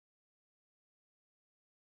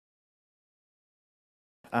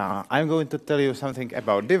I'm going to tell you something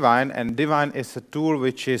about Divine, and Divine is a tool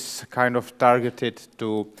which is kind of targeted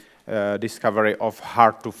to discovery of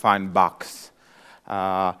hard-to-find bugs.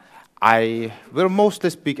 I will mostly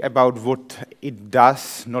speak about what it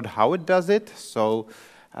does, not how it does it, so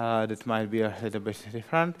that might be a little bit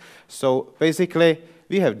different. So basically,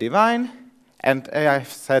 we have Divine, and I've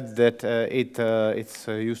said that it's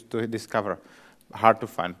used to discover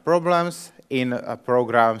hard-to-find problems in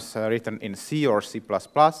programs written in C or C++.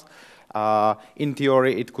 In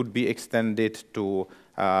theory, it could be extended to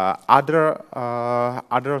other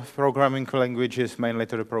programming languages, mainly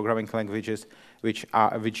to the programming languages which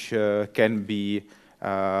can be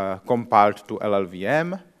compiled to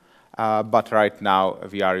LLVM. But right now,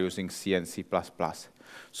 we are using C and C++.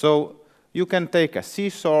 So you can take a C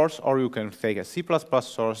source, or you can take a C++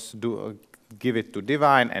 source, give it to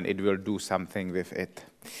Divine, and it will do something with it.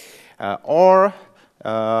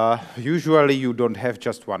 Usually you don't have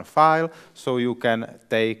just one file, so you can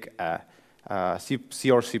take a C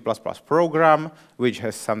or C++ program, which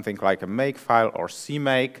has something like a makefile or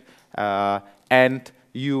CMake, and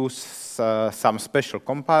use some special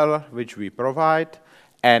compiler, which we provide,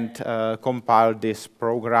 and compile this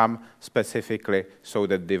program specifically so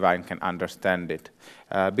that Divine can understand it.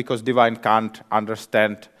 Because Divine can't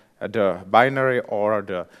understand the binary or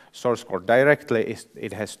the source code directly,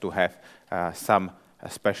 it has to have some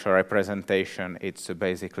special representation. It's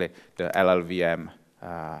basically the LLVM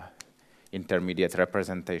intermediate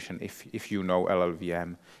representation, if you know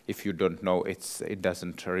LLVM. If you don't know, it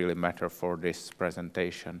doesn't really matter for this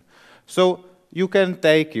presentation. So you can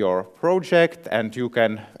take your project, and you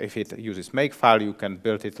can, if it uses makefile, you can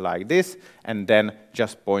build it like this, and then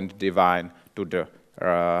just point Divine to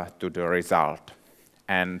the result.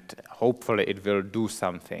 And hopefully it will do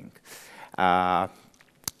something.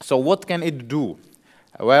 So what can it do?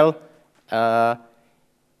 Well,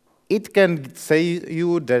 it can say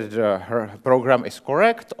you that her program is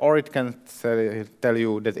correct, or it can tell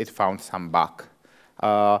you that it found some bug.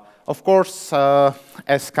 Of course,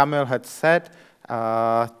 as Kamil had said,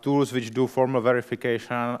 tools which do formal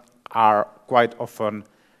verification are quite often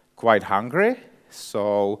quite hungry,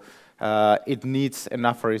 so it needs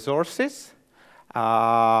enough resources.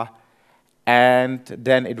 And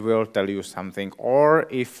then it will tell you something. Or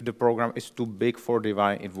if the program is too big for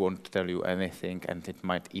Divine, it won't tell you anything, and it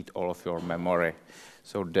might eat all of your memory.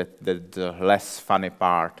 So that's the less funny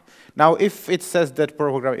part. Now, if it says that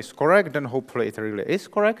program is correct, then hopefully it really is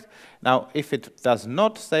correct. Now, if it does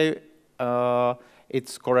not say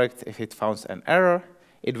it's correct, if it finds an error,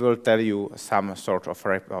 it will tell you some sort of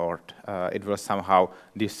report. It will somehow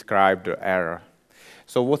describe the error.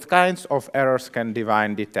 So what kinds of errors can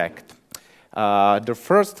Divine detect? The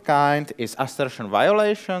first kind is assertion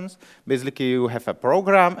violations. Basically, you have a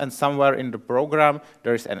program, and somewhere in the program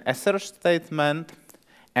there is an assert statement.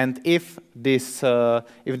 And if the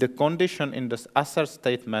condition in this assert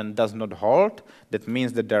statement does not hold, that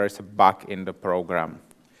means that there is a bug in the program.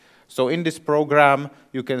 So in this program,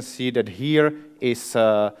 you can see that here is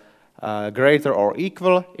greater or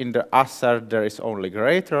equal. In the assert, there is only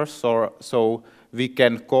greater. So we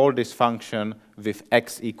can call this function with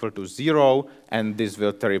x equal to 0, and this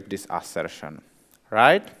will trip this assertion,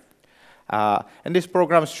 right? And this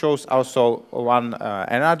program shows also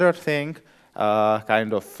another thing,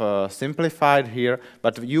 kind of simplified here,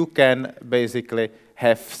 but you can basically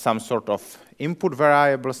have some sort of input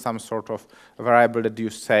variable, some sort of variable that you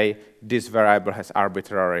say this variable has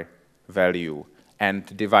arbitrary value, and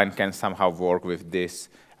Divine can somehow work with this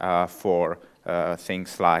for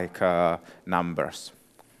things like numbers.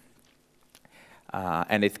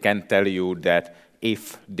 And it can tell you that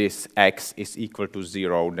if this x is equal to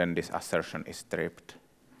 0, then this assertion is tripped,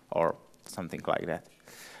 or something like that.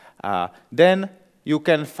 Then you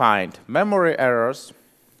can find memory errors,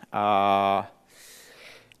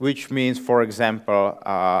 which means, for example,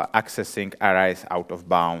 accessing arrays out of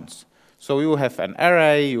bounds. So you have an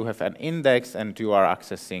array, you have an index, and you are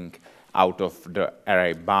accessing out of the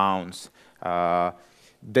array bounds.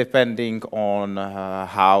 Depending on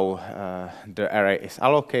how the array is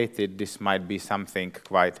allocated, this might be something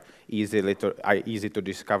quite easy to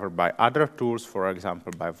discover by other tools, for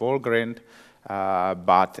example, by Volgrind.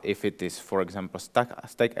 But if it is, for example,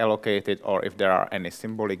 stack allocated, or if there are any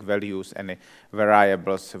symbolic values, any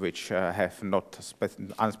variables which have not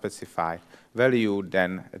unspecified value,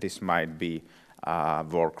 then this might be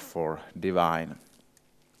work for Divine.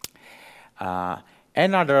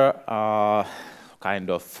 Another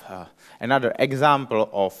example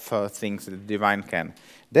of things that Divine can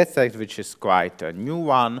detect, which is quite a new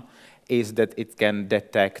one, is that it can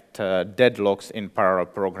detect deadlocks in parallel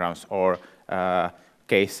programs, or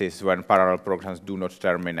cases when parallel programs do not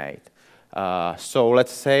terminate. So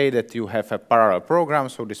let's say that you have a parallel program,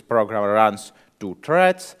 so this program runs 2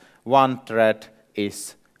 threads. One thread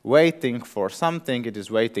is waiting for something, it is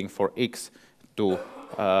waiting for x to,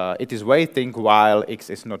 it is waiting while x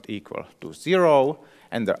is not equal to 0,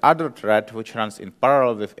 and the other thread, which runs in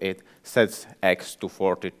parallel with it, sets x to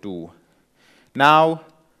 42. Now,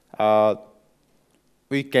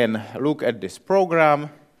 we can look at this program,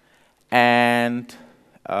 and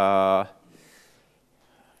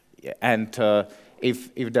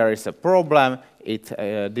if there is a problem,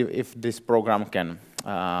 if this program can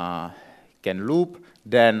loop,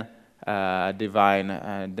 then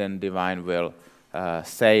Divine will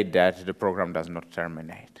say that the program does not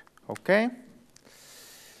terminate. Okay.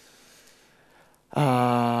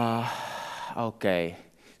 Okay.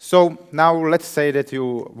 So now let's say that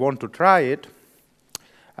you want to try it.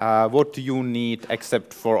 What do you need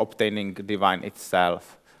except for obtaining Divine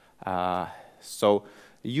itself? So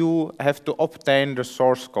you have to obtain the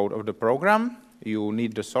source code of the program. You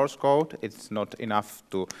need the source code. It's not enough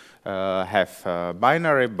to have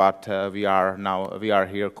binary, but we are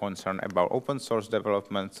here concerned about open source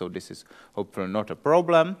development, so this is hopefully not a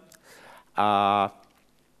problem.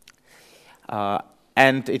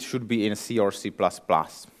 And it should be in C or C++.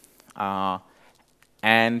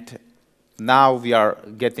 And now we are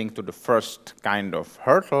getting to the first kind of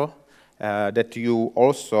hurdle, that you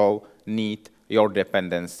also need your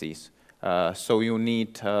dependencies. So you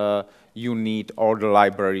need all the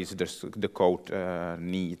libraries the code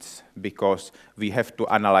needs, because we have to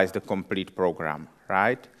analyze the complete program,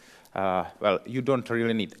 right? Well, you don't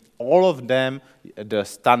really need all of them. The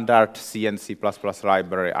standard C and C++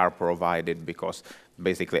 library are provided because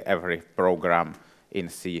basically every program in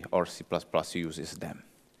C or C++ uses them.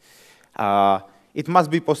 It must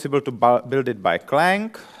be possible to build it by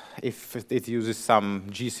Clang. If it uses some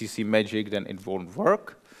GCC magic, then it won't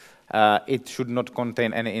work. It should not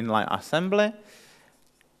contain any inline assembly,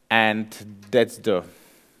 and that's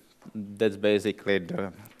basically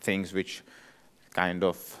the things which kind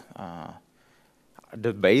of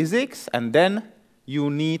the basics. And then you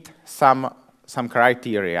need some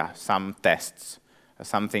criteria, some tests,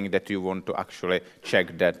 something that you want to actually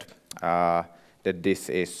check that this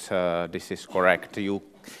is correct.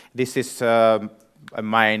 This is a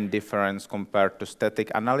main difference compared to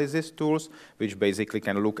static analysis tools, which basically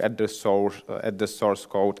can look at the source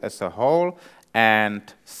code as a whole and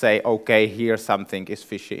say, okay, here something is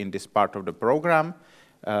fishy in this part of the program.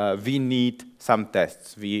 We need some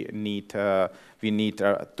tests. We need to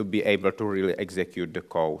be able to really execute the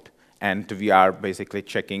code, and we are basically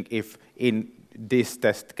checking if in this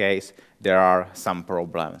test case there are some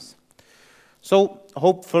problems. So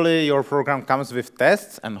hopefully your program comes with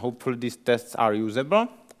tests, and hopefully these tests are usable.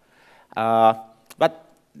 But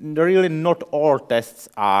really not all tests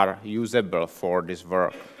are usable for this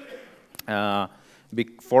work.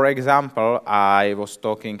 For example, I was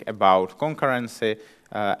talking about concurrency,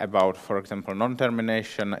 about, for example,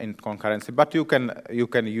 non-termination in concurrency, but you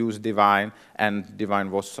can use Divine, and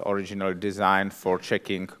Divine was originally designed for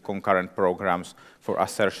checking concurrent programs, for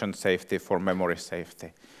assertion safety, for memory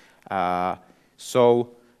safety.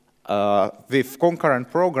 So with concurrent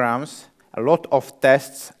programs, a lot of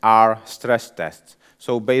tests are stress tests.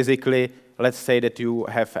 So basically, let's say that you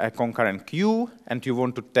have a concurrent queue and you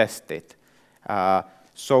want to test it.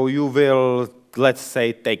 So you will, let's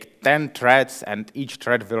say, take 10 threads, and each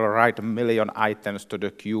thread will write 1 million items to the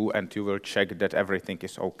queue, and you will check that everything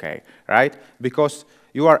is okay, right? Because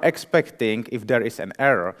you are expecting, if there is an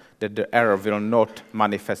error, that the error will not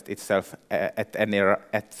manifest itself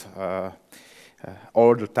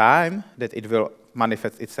all the time, that it will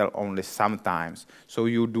manifest itself only sometimes. So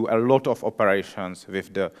you do a lot of operations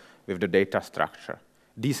with the data structure.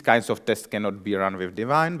 These kinds of tests cannot be run with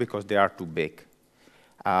Divine because they are too big.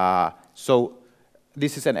 So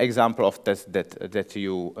this is an example of tests that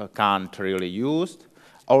you can't really use.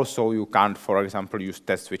 Also, you can't, for example, use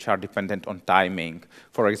tests which are dependent on timing.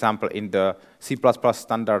 For example, in the C++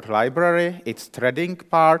 standard library, its threading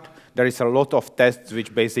part, there is a lot of tests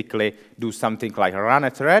which basically do something like run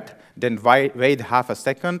a thread, then wait half a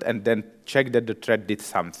second, and then check that the thread did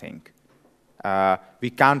something.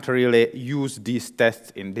 We can't really use these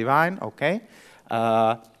tests in Divine, okay?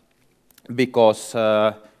 Because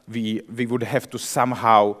we would have to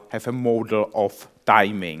somehow have a model of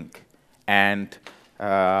timing, and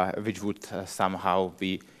which would somehow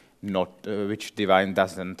be not, which Divine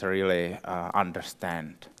doesn't really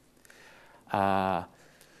understand.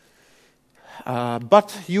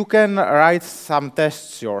 But you can write some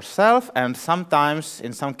tests yourself, and sometimes,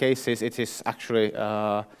 in some cases, it is actually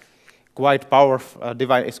quite powerful.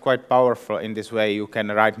 Divine is quite powerful in this way. You can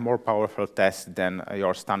write more powerful tests than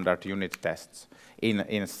your standard unit tests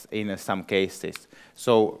in some cases.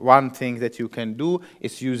 So one thing that you can do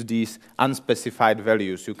is use these unspecified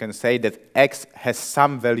values. You can say that x has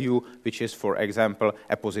some value which is, for example,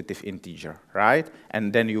 a positive integer, right?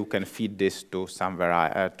 And then you can feed this to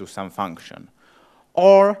some function.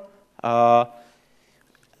 Or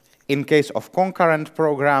in case of concurrent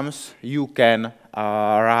programs, you can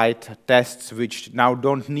write tests which now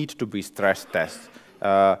don't need to be stress tests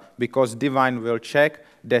because Divine will check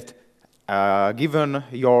that given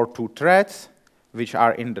your two threads which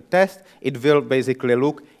are in the test, it will basically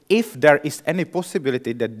look if there is any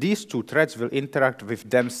possibility that these two threads will interact with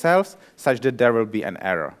themselves such that there will be an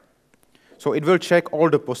error. So it will check all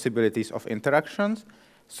the possibilities of interactions.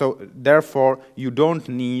 So therefore, you don't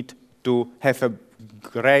need to have a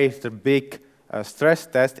great big stress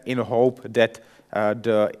test in hope that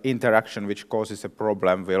the interaction which causes a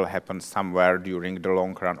problem will happen somewhere during the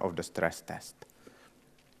long run of the stress test.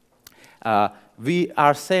 We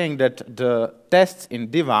are saying that the tests in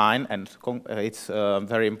Divine, and it's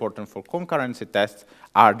very important for concurrency tests,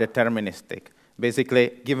 are deterministic.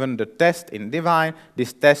 Basically, given the test in Divine,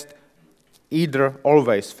 this test either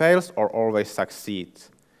always fails or always succeeds.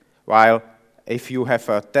 While if you have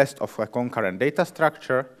a test of a concurrent data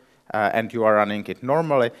structure and you are running it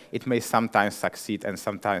normally, it may sometimes succeed and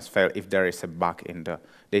sometimes fail if there is a bug in the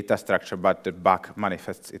data structure, but the bug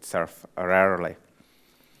manifests itself rarely.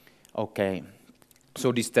 Okay,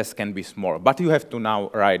 so these tests can be small, but you have to now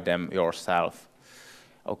write them yourself.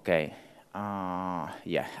 Okay,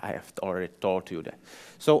 yeah, I have already told you that.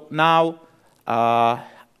 So now, I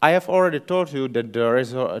have already told you that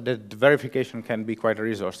the verification can be quite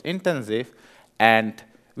resource intensive, and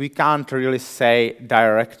we can't really say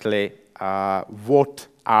directly what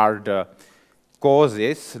are the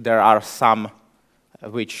causes. There are some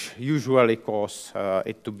which usually cause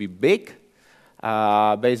it to be big.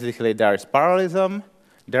 Basically, there is parallelism,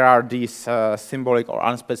 there are these symbolic or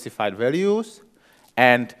unspecified values,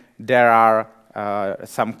 and there are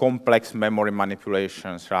some complex memory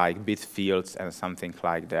manipulations like bit fields and something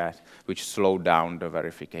like that, which slow down the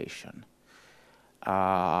verification.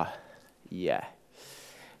 Yeah.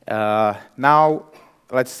 Now,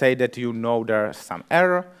 let's say that you know there's some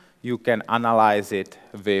error. You can analyze it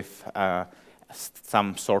with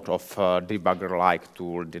some sort of debugger-like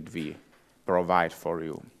tool that we provide for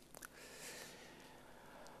you.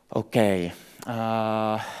 Okay.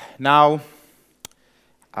 Now,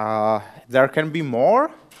 there can be more,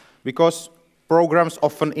 because programs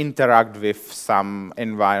often interact with some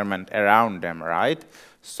environment around them, right?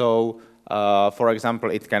 So, for example,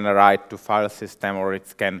 it can write to file system, or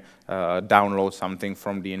it can download something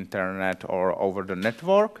from the internet or over the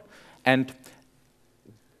network. And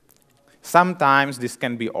sometimes this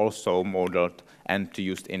can be also modeled and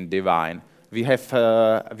used in Divine. We have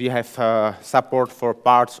support for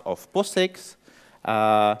parts of POSIX,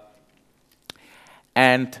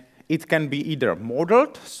 and it can be either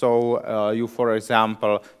modeled, so you, for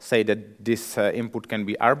example, say that this input can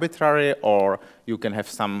be arbitrary, or you can have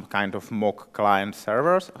some kind of mock clients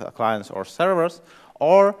or servers,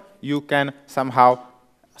 or you can somehow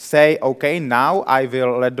say, okay, now I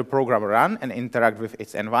will let the program run and interact with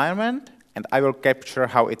its environment, and I will capture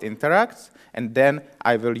how it interacts, and then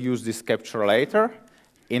I will use this capture later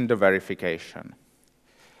in the verification.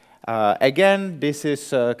 Again, this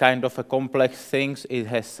is kind of a complex thing. It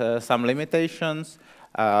has some limitations.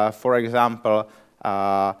 For example,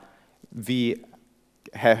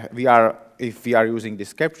 if we are using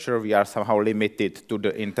this capture, we are somehow limited to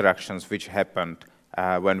the interactions which happened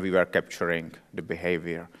when we were capturing the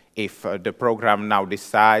behavior. If the program now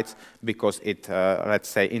decides, because it, let's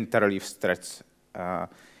say, interleaves threads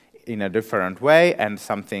in a different way and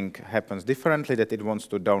something happens differently, that it wants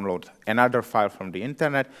to download another file from the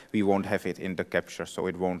internet, we won't have it in the capture, so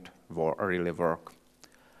it won't really work.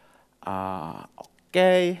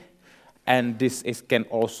 Okay, and this can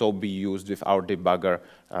also be used with our debugger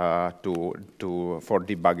for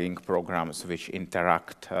debugging programs which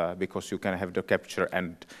interact, because you can have the capture,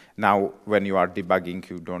 and now when you are debugging,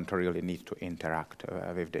 you don't really need to interact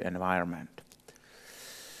with the environment.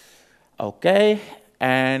 Okay.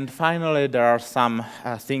 And finally, there are some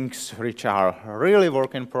things which are really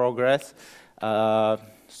work in progress,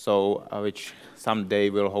 which someday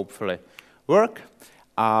will hopefully work.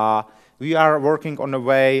 We are working on a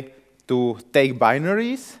way to take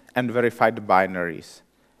binaries and verify the binaries.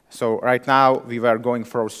 So right now, we were going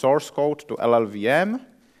from source code to LLVM,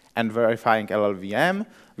 and verifying LLVM,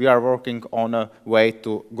 we are working on a way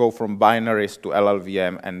to go from binaries to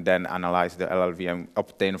LLVM and then analyze the LLVM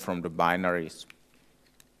obtained from the binaries.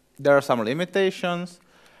 There are some limitations.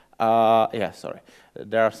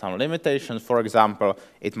 There are some limitations. For example,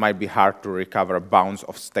 it might be hard to recover bounds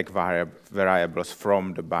of stack variables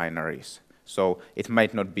from the binaries. So it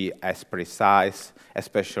might not be as precise,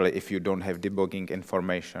 especially if you don't have debugging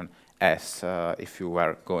information as if you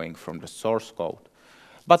were going from the source code.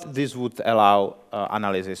 But this would allow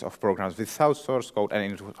analysis of programs without source code,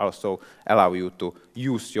 and it would also allow you to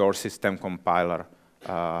use your system compiler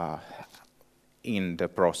in the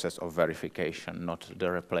process of verification, not the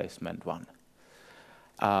replacement one.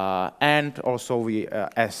 And also,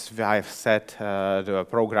 as I've said, the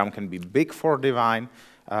program can be big for Divine.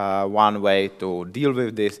 One way to deal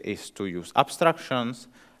with this is to use abstractions,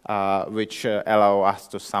 which allow us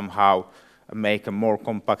to somehow make a more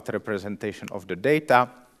compact representation of the data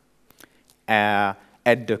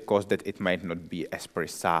at the cost that it might not be as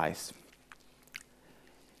precise.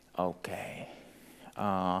 Okay.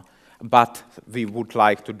 But we would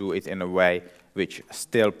like to do it in a way which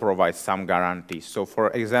still provides some guarantees. So for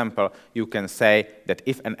example, you can say that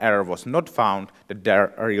if an error was not found, that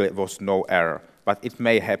there really was no error. But it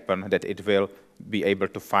may happen that it will be able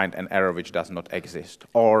to find an error which does not exist.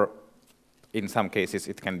 Or in some cases,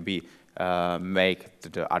 it can be made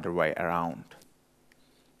the other way around.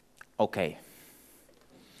 Okay.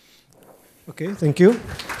 Okay, thank you.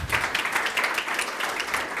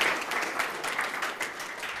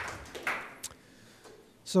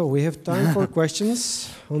 So we have time for questions.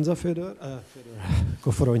 Honza, Fedor,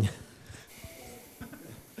 Koforoň.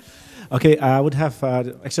 Okay, I would have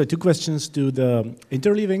actually two questions to the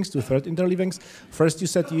interleavings, to thread interleavings. First, you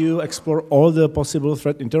said you explore all the possible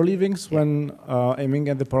thread interleavings when aiming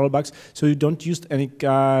at the parallel bugs. So you don't use any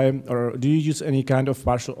kind, or do you use any kind of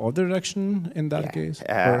partial order direction in that case?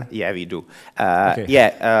 Yeah, we do. Okay.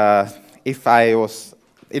 Yeah, it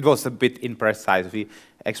was a bit imprecise. We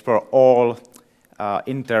explore all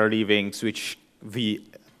interleavings which we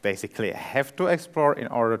basically have to explore in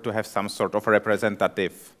order to have some sort of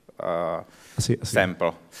representative I see.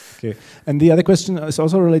 sample. Okay, and the other question is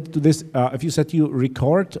also related to this. If you said you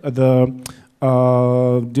record the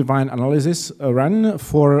Divine analysis run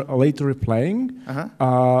for later replaying,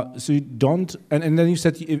 so you don't, and then you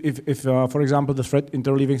said if for example, the thread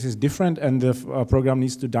interleavings is different and the program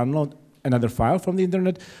needs to download another file from the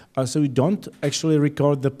internet, so you don't actually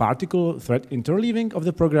record the particle thread interleaving of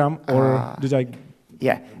the program, or did I?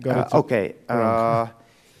 Yeah. Okay. Wrong?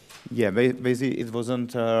 Yeah, basically it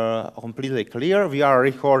wasn't completely clear. We are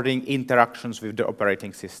recording interactions with the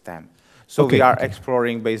operating system. So we are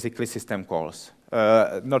exploring basically system calls.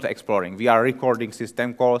 Not exploring, we are recording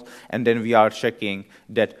system calls, and then we are checking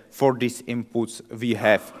that for these inputs we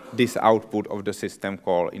have this output of the system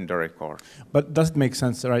call in the record. But does it make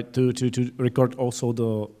sense, right, to record also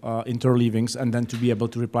the interleavings and then to be able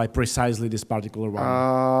to reply precisely this particular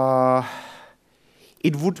one?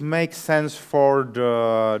 It would make sense for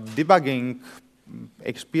the debugging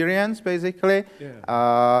experience, basically.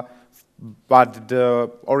 Yeah. But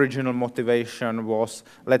the original motivation was,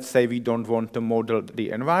 let's say we don't want to model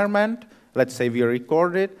the environment, let's say we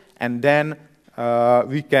record it, and then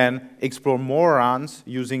we can explore more runs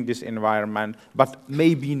using this environment, but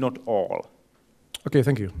maybe not all. Okay,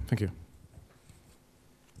 thank you. Thank you.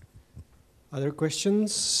 Other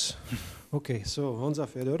questions? Okay, so Honza,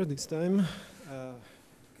 Fedor this time.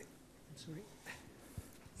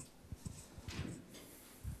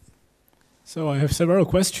 So I have several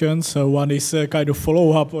questions. One is kind of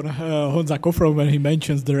follow-up on Honza Koforoň when he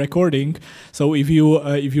mentions the recording. So if you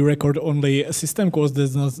record only system calls,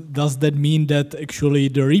 does that mean that actually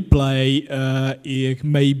the replay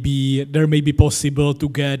there may be possible to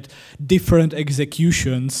get different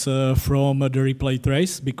executions from the replay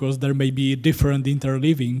trace, because there may be different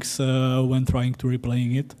interleavings when trying to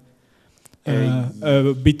replaying it?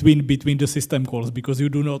 Between the system calls, because you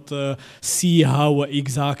do not see how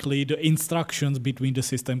exactly the instructions between the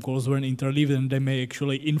system calls were interleaved, and they may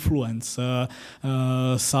actually influence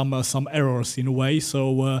some errors in a way.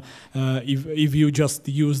 So if you just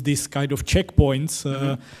use this kind of checkpoints,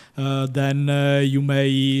 then you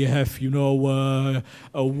may have a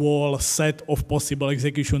whole set of possible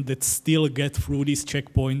executions that still get through these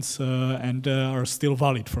checkpoints and are still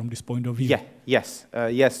valid from this point of view. Yeah. Yes,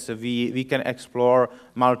 we can explore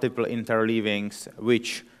multiple interleavings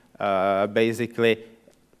which basically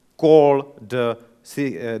call the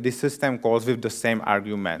system calls with the same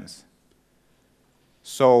arguments.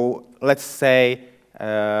 So let's say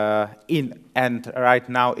and right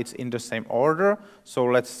now it's in the same order. So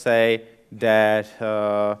let's say that,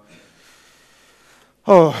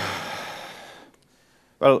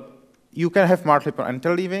 well, you can have multiple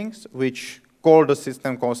interleavings which call the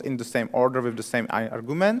system calls in the same order with the same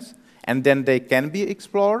arguments, and then they can be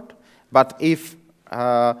explored. But if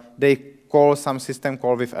they call some system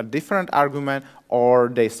call with a different argument, or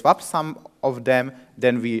they swap some of them,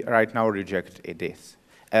 then we right now reject this.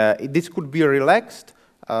 This could be relaxed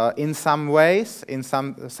in some ways.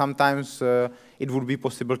 Sometimes it would be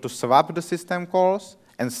possible to swap the system calls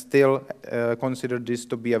and still consider this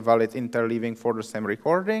to be a valid interleaving for the same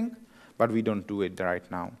recording, but we don't do it right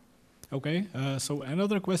now. Okay, so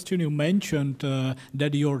another question, you mentioned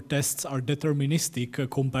that your tests are deterministic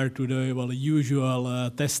compared to the usual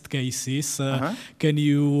test cases. Can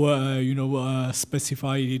you,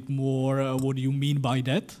 specify it more? What do you mean by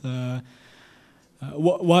that?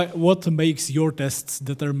 What makes your tests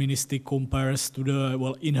deterministic compares to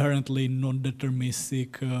the inherently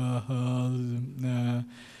non-deterministic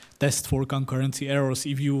test for concurrency errors,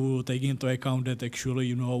 if you take into account that actually,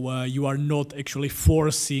 you are not actually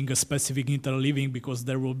forcing a specific interleaving, because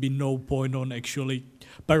there will be no point on actually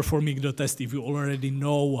performing the test if you already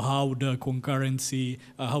know how the concurrency,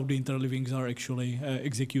 how the interleavings are actually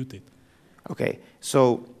executed. Okay,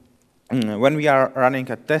 so when we are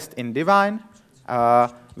running a test in Divine,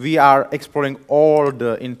 we are exploring all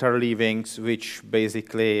the interleavings which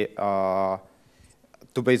basically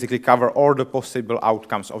to basically cover all the possible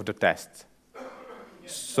outcomes of the test.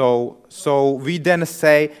 So we then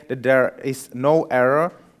say that there is no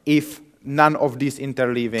error if none of these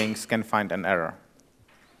interleavings can find an error.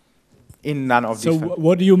 In none of these. So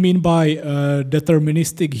what do you mean by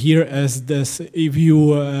deterministic here as this? If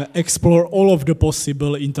you explore all of the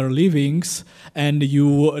possible interleavings and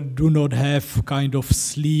you do not have kind of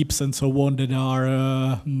sleeps and so on that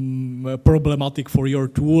are problematic for your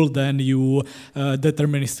tool, then you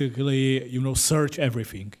deterministically, search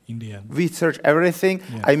everything in the end. We search everything.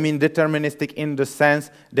 Yeah. I mean deterministic in the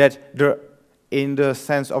sense that in the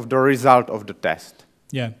sense of the result of the test.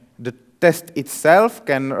 Yeah. The test itself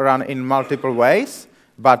can run in multiple ways,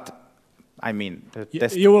 but I mean, the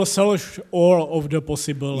test. You will search all of the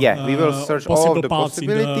possible. Yeah, we will search all of the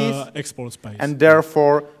possibilities, in the export space. And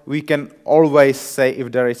therefore, we can always say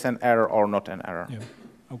if there is an error or not an error. Yeah.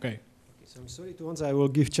 Okay. So I'm sorry to Honza. I will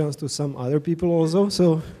give chance to some other people also.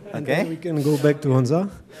 So and then we can go back to Honza.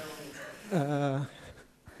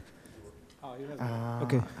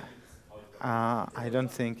 Okay. I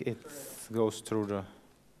don't think it goes through the.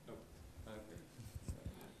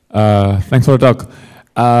 Thanks for the talk.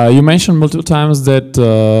 You mentioned multiple times that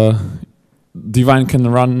Divine can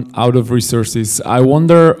run out of resources. I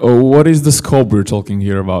wonder what is the scope we're talking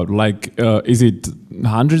here about? Like, is it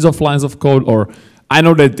hundreds of lines of code, or I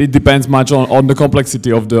know that it depends much on the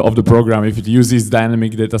complexity of the program, if it uses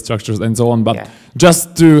dynamic data structures and so on. But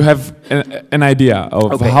just to have an idea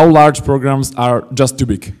of how large programs are just too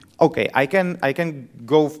big. Okay, I can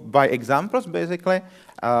go by examples basically.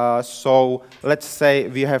 So let's say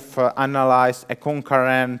we have analyzed a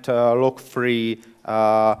concurrent log-free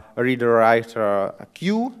reader-writer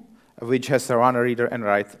queue, which has one reader and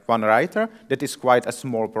one writer. That is quite a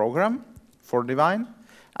small program for Divine.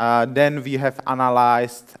 Then we have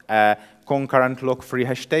analyzed a concurrent log-free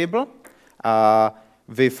hash table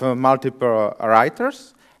with multiple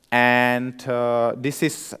writers. And this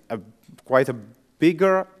is quite a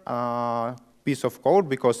bigger piece of code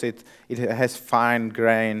because it has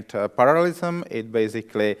fine-grained parallelism. It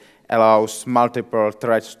basically allows multiple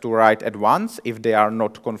threads to write at once if they are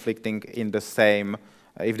not conflicting in the same,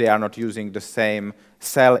 if they are not using the same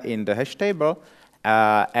cell in the hash table.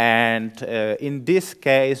 And in this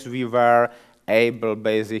case, we were able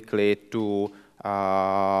basically to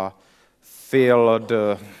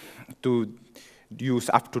use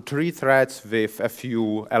up to 3 threads with a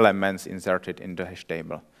few elements inserted in the hash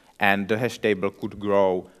table. And the hash table could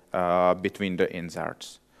grow between the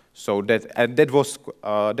inserts. So that was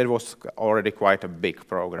already quite a big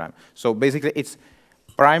program. So basically, it's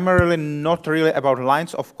primarily not really about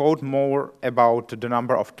lines of code, more about the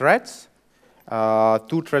number of threads.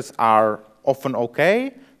 2 threads are often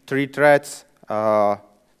okay. 3 threads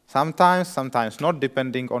sometimes not,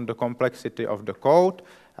 depending on the complexity of the code.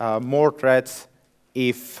 More threads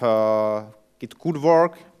if it could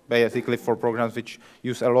work. Basically for programs which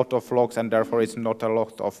use a lot of logs and therefore it's not a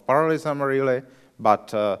lot of parallelism really, but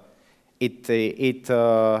the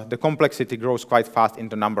complexity grows quite fast in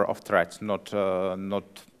the number of threads, not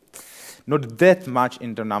that much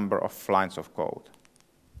in the number of lines of code.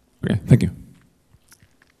 Okay, thank you.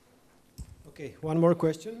 Okay, one more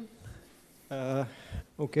question.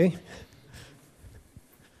 Okay.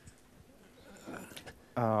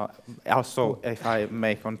 Also, if I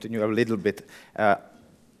may continue a little bit,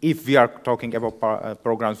 if we are talking about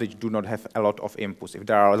programs which do not have a lot of inputs, if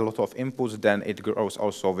there are a lot of inputs, then it grows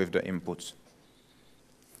also with the inputs.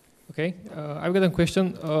 Okay, I've got a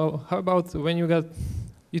question. How about when you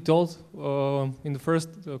told in the first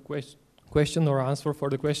question or answer for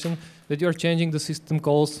the question that you are changing the system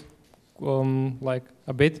calls like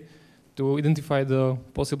a bit to identify the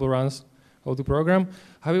possible runs of the program.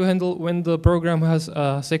 How do you handle when the program has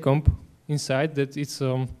a secomp inside that it's,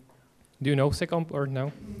 do you know secomp or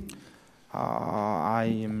no? I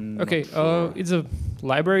am not okay, sure. it's a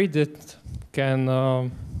library that can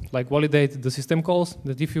like validate the system calls,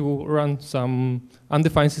 that if you run some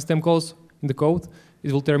undefined system calls in the code,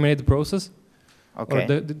 it will terminate the process. Okay.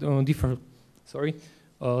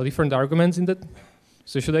 Or different arguments in that.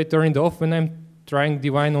 So should I turn it off when I'm trying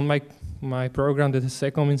divine on my program that has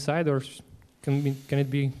secomp inside, or can it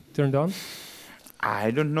be turned on?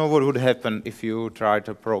 I don't know what would happen if you try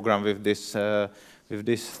to program with this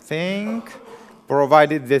thing,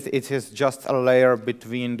 provided that it is just a layer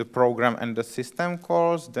between the program and the system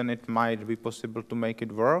calls, then it might be possible to make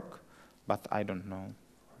it work, but I don't know.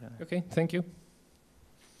 Okay, thank you.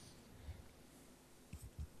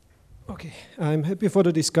 Okay, I'm happy for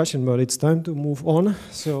the discussion, but it's time to move on.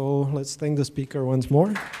 So let's thank the speaker once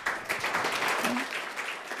more.